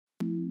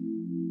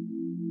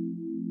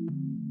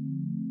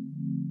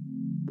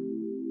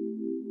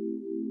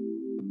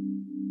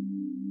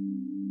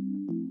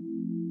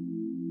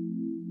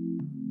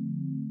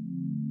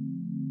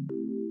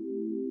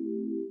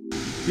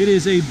It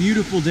is a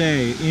beautiful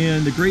day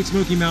in the Great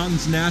Smoky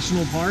Mountains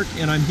National Park,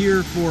 and I'm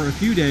here for a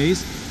few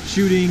days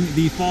shooting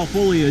the fall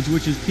foliage,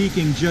 which is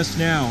peaking just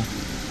now.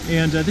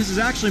 And this is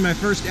actually my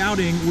first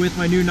outing with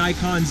my new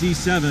Nikon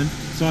Z7,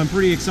 so I'm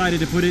pretty excited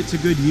to put it to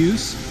good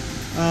use.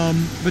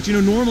 But you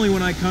know, normally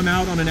when I come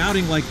out on an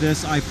outing like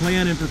this, I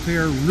plan and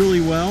prepare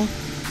really well.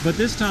 But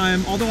this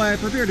time, although I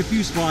prepared a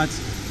few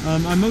spots,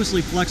 I'm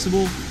mostly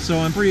flexible, so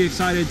I'm pretty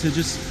excited to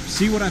just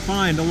see what I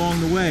find along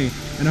the way.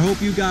 And I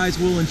hope you guys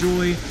will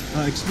enjoy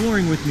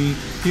exploring with me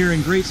here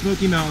in Great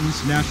Smoky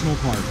Mountains National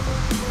Park.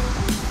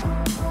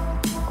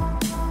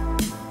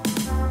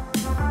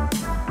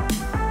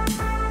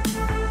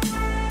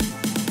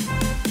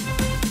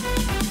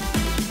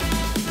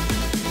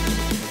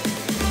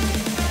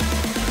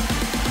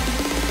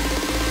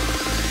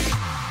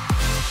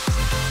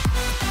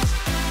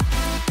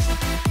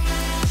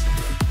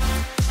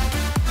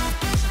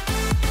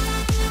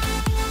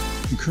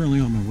 I'm currently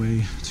on my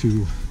way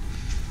to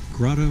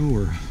Grotto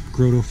or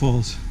Grotto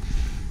Falls,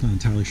 not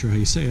entirely sure how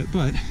you say it,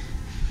 but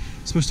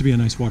it's supposed to be a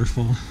nice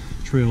waterfall.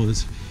 Trail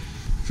is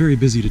very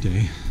busy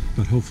today,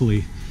 but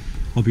hopefully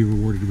I'll be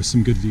rewarded with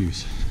some good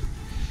views.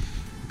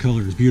 The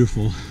color is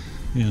beautiful,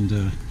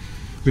 and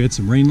we had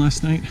some rain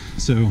last night,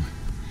 so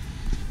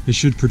it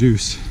should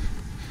produce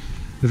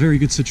a very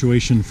good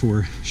situation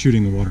for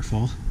shooting the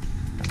waterfall.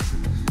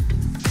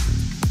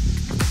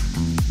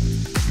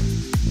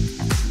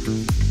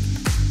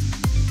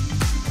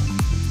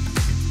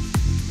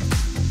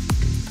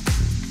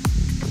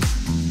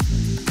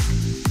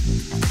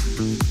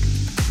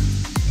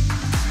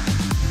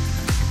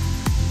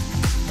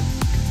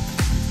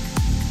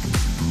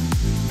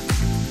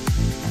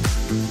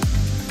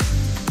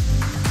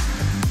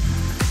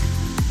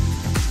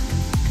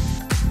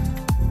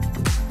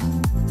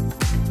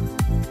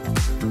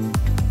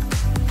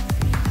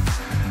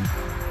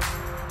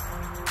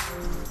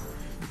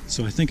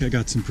 So I think I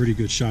got some pretty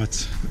good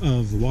shots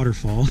of the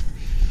waterfall.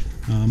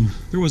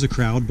 There was a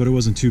crowd, but it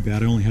wasn't too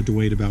bad. I only had to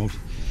wait about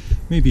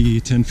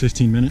maybe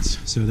 10-15 minutes,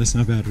 so that's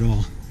not bad at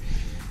all.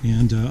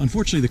 And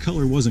unfortunately the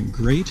color wasn't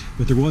great,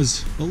 but there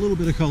was a little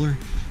bit of color.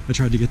 I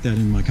tried to get that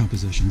in my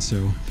composition, so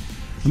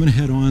I'm gonna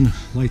head on.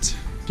 Lights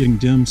getting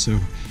dim, so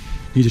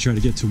need to try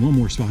to get to one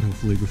more spot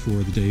hopefully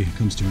before the day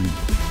comes to an end.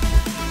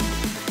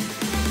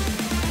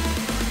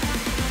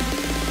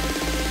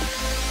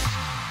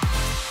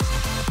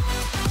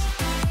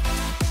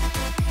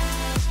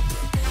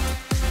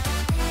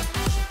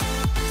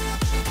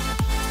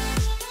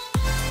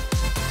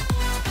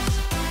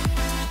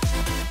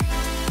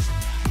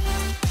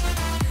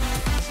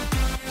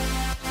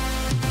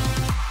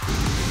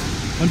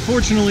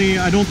 Unfortunately,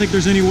 I don't think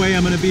there's any way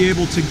I'm going to be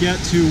able to get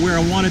to where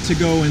I wanted to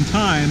go in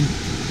time.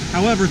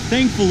 However,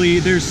 thankfully,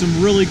 there's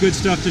some really good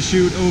stuff to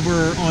shoot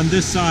over on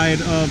this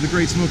side of the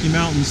Great Smoky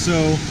Mountains. So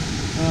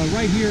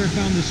right here I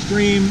found the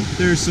stream.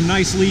 There's some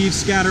nice leaves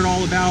scattered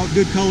all about,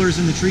 good colors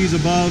in the trees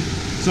above.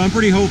 So I'm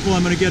pretty hopeful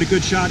I'm going to get a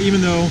good shot,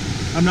 even though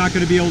I'm not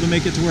going to be able to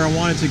make it to where I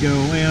wanted to go.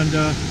 And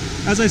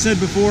as I said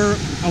before,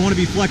 I want to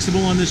be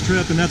flexible on this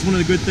trip, and that's one of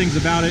the good things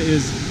about it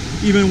is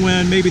even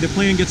when maybe the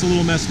plan gets a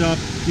little messed up,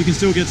 you can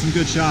still get some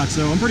good shots.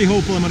 So I'm pretty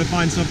hopeful I'm going to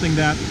find something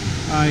that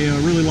I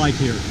really like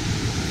here.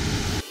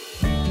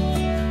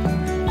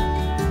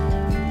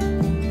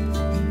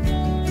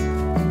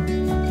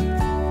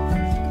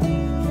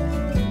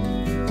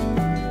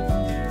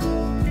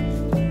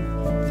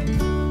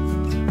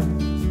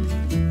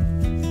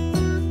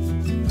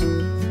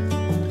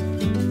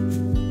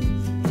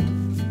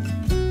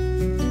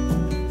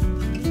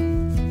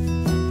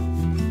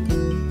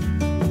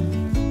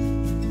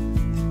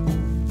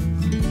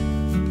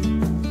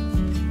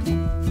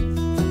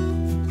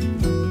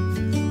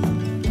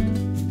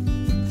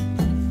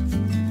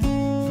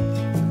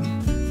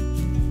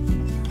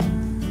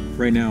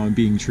 Right now I'm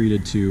being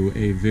treated to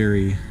a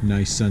very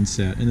nice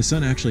sunset, and the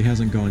sun actually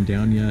hasn't gone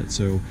down yet,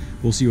 so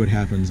we'll see what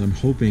happens. I'm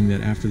hoping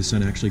that after the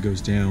sun actually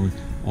goes down,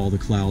 all the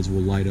clouds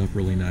will light up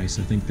really nice.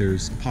 I think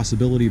there's a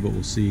possibility, but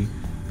we'll see.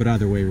 But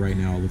either way, right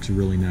now it looks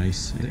really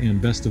nice. And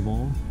best of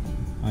all,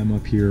 I'm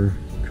up here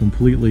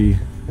completely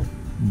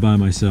by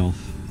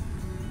myself.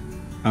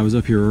 I was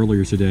up here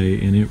earlier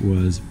today and it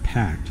was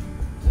packed,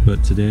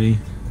 but today,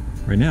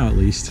 right now at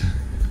least,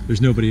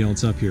 there's nobody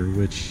else up here,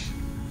 which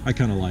I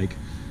kind of like.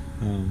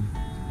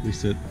 At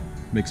least it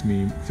makes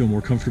me feel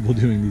more comfortable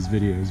doing these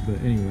videos.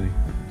 But anyway,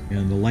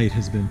 and the light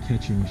has been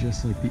catching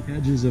just like the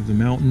edges of the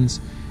mountains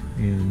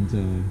and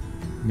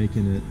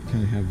making it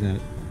kind of have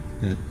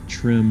that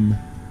trim,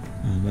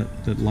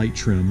 that light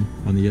trim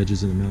on the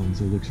edges of the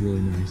mountains. It looks really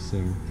nice.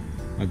 So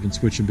I've been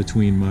switching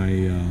between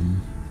my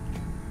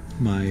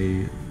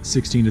my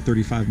 16 to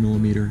 35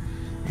 millimeter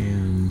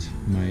and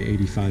my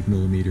 85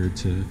 millimeter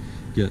to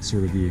get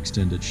sort of the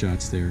extended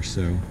shots there.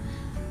 So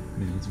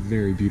man, it's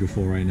very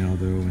beautiful right now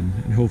though,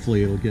 and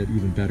hopefully it'll get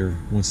even better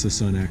once the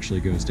sun actually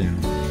goes down.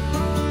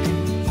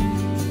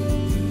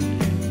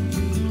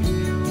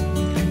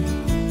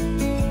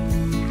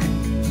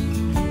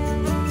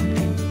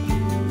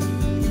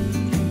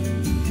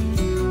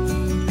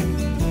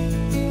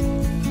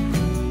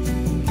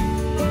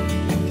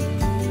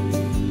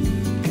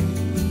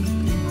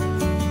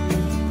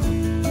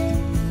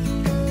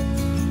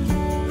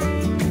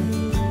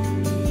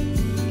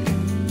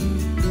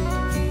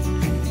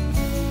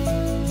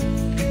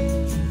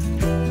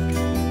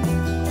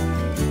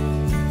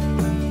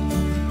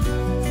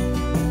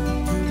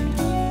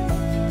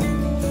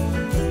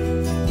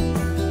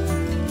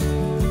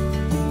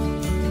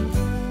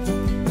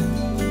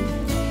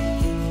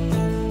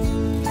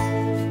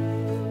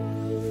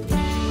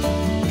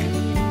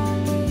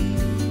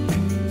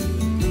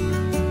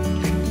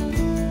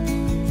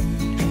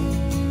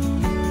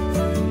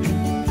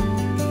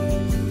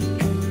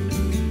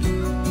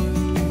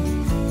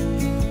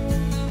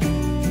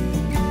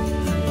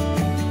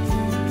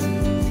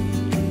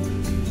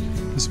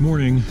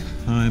 morning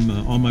I'm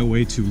on my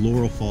way to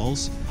Laurel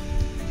Falls,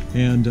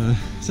 and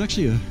it's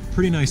actually a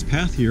pretty nice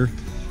path here.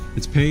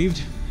 It's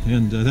paved,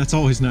 and that's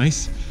always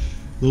nice.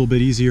 A little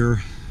bit easier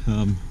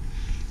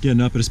getting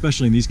up, but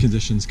especially in these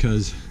conditions,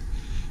 because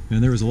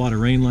man, there was a lot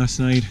of rain last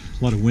night,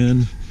 a lot of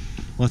wind,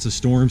 lots of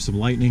storms, some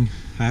lightning.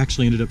 I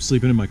actually ended up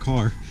sleeping in my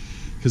car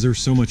because there was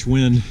so much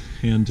wind,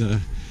 and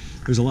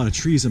there's a lot of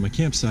trees at my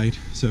campsite,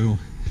 so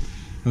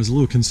I was a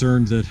little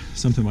concerned that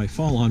something might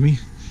fall on me.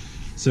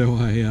 So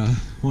I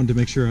wanted to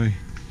make sure I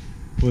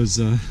was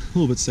a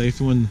little bit safe.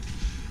 It wasn't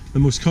the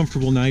most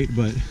comfortable night,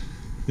 but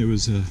it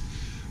was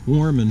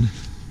warm and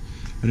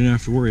I didn't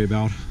have to worry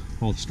about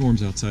all the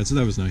storms outside, so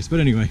that was nice.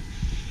 But anyway,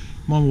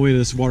 I'm on my way to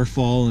this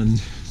waterfall,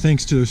 and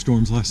thanks to those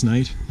storms last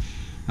night,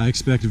 I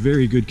expect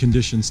very good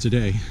conditions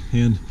today.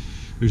 And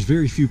there's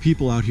very few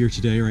people out here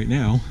today right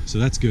now, so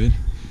that's good.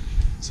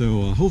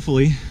 So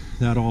hopefully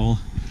that all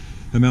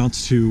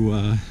amounts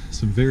to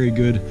some very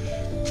good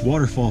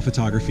waterfall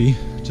photography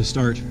to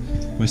start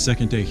my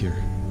second day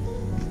here.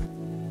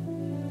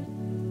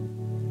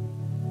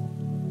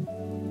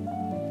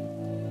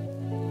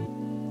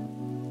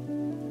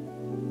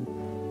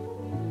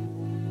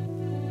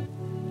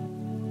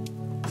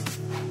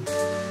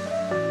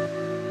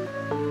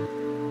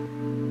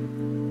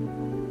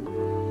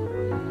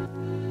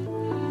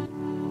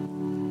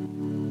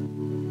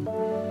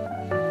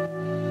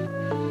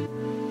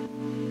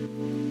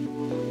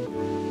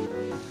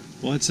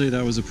 Well, I'd say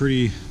that was a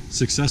pretty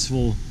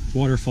successful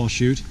waterfall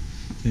shoot,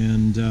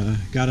 and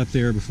got up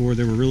there before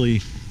there were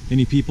really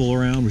any people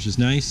around, which is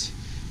nice,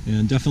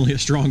 and definitely a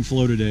strong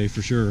flow today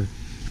for sure.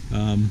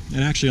 And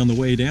actually on the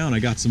way down I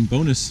got some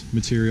bonus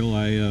material.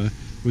 I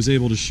was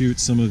able to shoot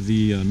some of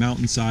the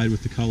mountainside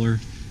with the color,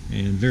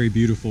 and very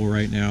beautiful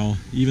right now.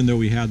 Even though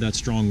we had that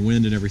strong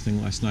wind and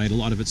everything last night, a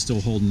lot of it's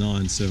still holding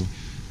on, so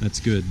that's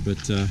good.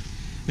 But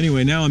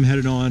anyway, now I'm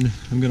headed on.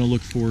 I'm gonna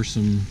look for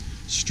some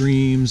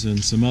streams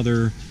and some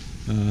other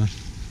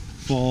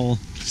fall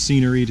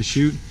scenery to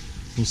shoot.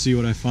 We'll see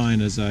what I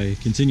find as I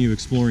continue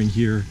exploring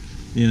here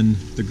in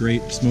the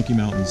Great Smoky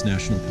Mountains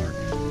National Park.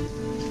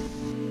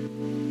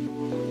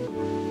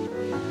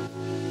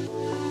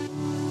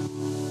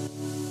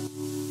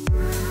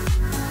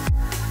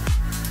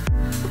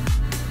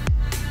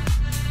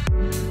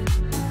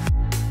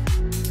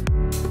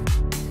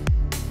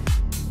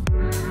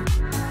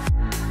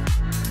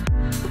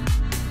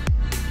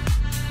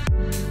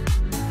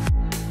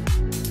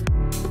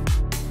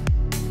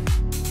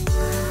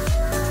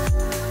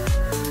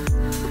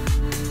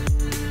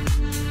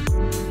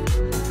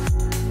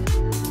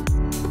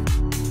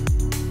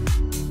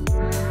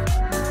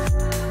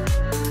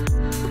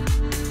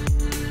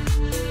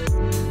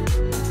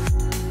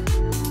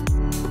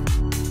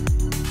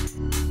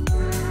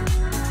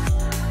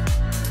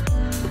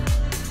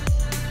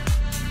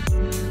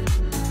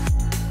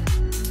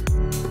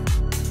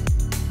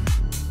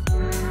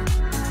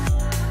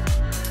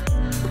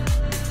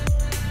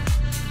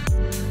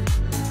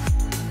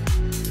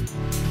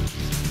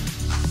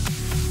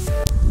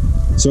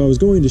 So I was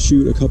going to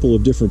shoot a couple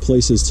of different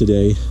places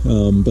today,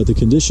 but the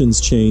conditions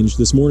changed.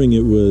 This morning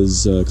it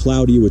was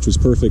cloudy, which was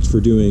perfect for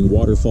doing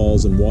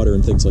waterfalls and water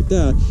and things like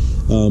that,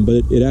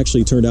 but it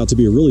actually turned out to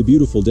be a really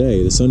beautiful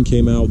day. The sun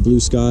came out, blue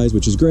skies,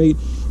 which is great,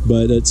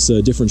 but it's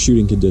different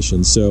shooting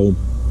conditions. So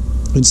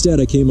instead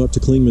I came up to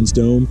Clingman's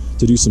Dome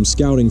to do some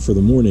scouting for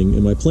the morning,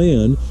 and my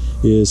plan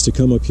is to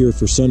come up here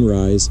for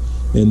sunrise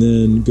and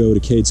then go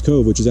to Cades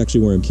Cove, which is actually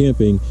where I'm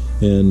camping,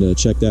 and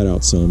check that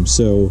out some.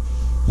 So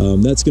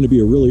that's going to be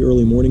a really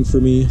early morning for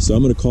me, so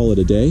I'm going to call it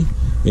a day,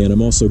 and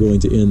I'm also going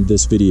to end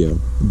this video.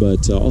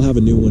 But I'll have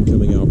a new one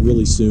coming out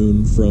really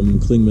soon from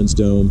Clingman's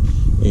Dome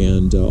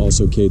and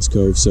also Cades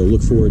Cove, so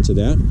look forward to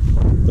that.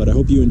 But I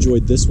hope you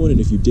enjoyed this one, and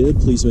if you did,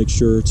 please make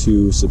sure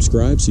to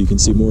subscribe so you can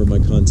see more of my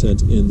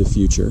content in the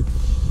future.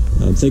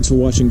 Thanks for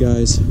watching,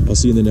 guys. I'll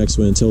see you in the next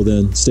one. Until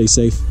then, stay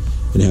safe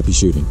and happy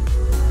shooting.